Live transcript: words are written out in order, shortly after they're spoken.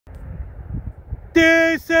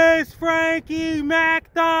This is Frankie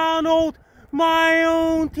MacDonald, my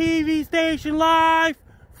own TV station, live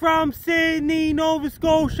from Sydney, Nova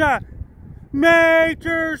Scotia.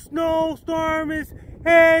 Major snowstorm is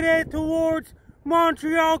headed towards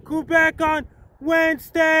Montreal, Quebec on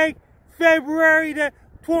Wednesday, February the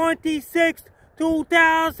 26th,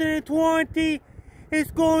 2020.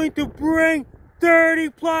 It's going to bring 30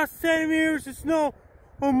 plus centimeters of snow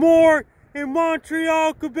or more in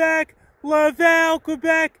Montreal, Quebec, Laval,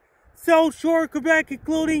 Quebec, South Shore, Quebec,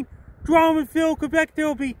 including Drummondville, Quebec. There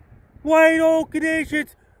will be white old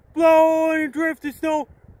conditions, blowing and drifting snow,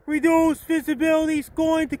 reduced visibility is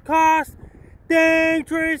going to cause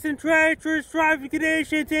dangerous and treacherous driving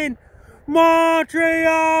conditions in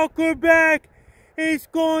Montreal, Quebec. It's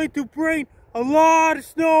going to bring a lot of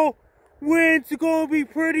snow. Winds are going to be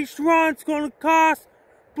pretty strong. It's going to cause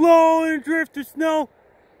blowing and drifting snow,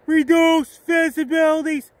 reduced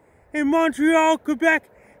visibilities in Montreal, Quebec,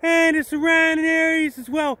 and the surrounding areas as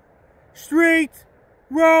well. Streets,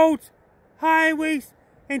 roads, highways,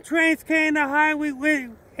 and Trans-Canada Highway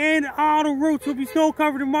and Autoroutes will be snow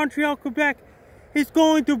covered in Montreal, Quebec. It's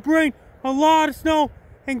going to bring a lot of snow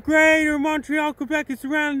in greater Montreal, Quebec, and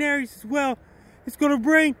surrounding areas as well. It's going to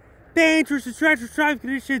bring dangerous and treacherous driving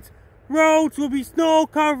conditions. Roads will be snow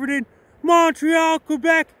covered in Montreal,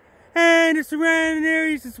 Quebec, and the surrounding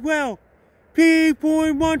areas as well. People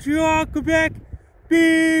in Montreal, Quebec,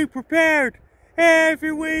 be prepared. Have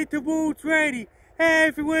your winter boots ready.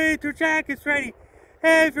 Have your winter jackets ready.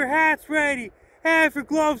 Have your hats ready. Have your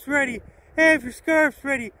gloves ready. Have your scarves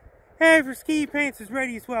ready. Have your ski pants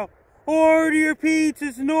ready as well. Order your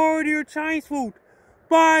pizzas and order your Chinese food.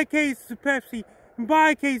 Buy cases of Pepsi and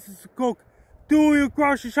buy cases of Coke. Do your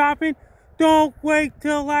grocery shopping. Don't wait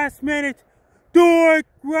till last minute. Do it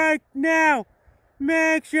right now.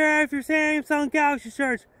 Make sure you have your Samsung Galaxy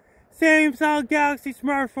shirts, Samsung Galaxy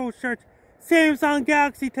smartphone shirts, Samsung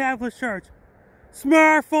Galaxy tablet shirts,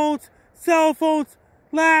 smartphones, cell phones,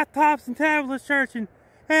 laptops, and tablet shirts, and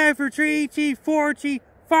have your 3G, 4G,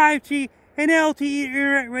 5G, and LTE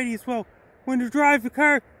internet ready as well. When you drive a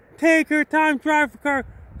car, take your time to drive the car,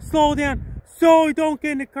 slow down, so you don't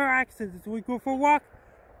get in a car accident. As we go for a walk,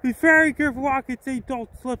 be very careful walking so you don't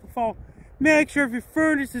slip and fall. Make sure your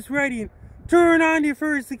furnace is ready and turn on your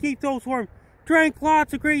furnace to keep those warm. Drink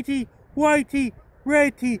lots of green tea, white tea,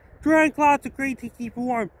 red tea. Drink lots of green tea to keep you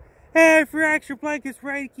warm. Have your extra blankets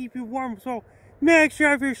ready to keep you warm. So make sure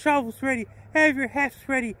you have your shovels ready. Have your hefts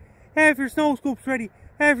ready. Have your snow scoops ready.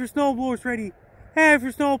 Have your snow blowers ready. Have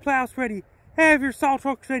your snow plows ready. Have your salt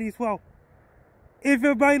trucks ready as well. If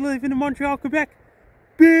everybody living in Montreal, Quebec,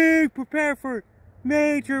 be prepared for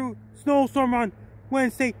major snowstorm on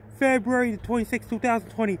Wednesday, February the 26th,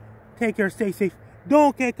 2020. Take care, stay safe.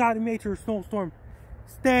 Don't get caught in a major snowstorm.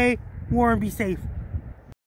 Stay warm, be safe.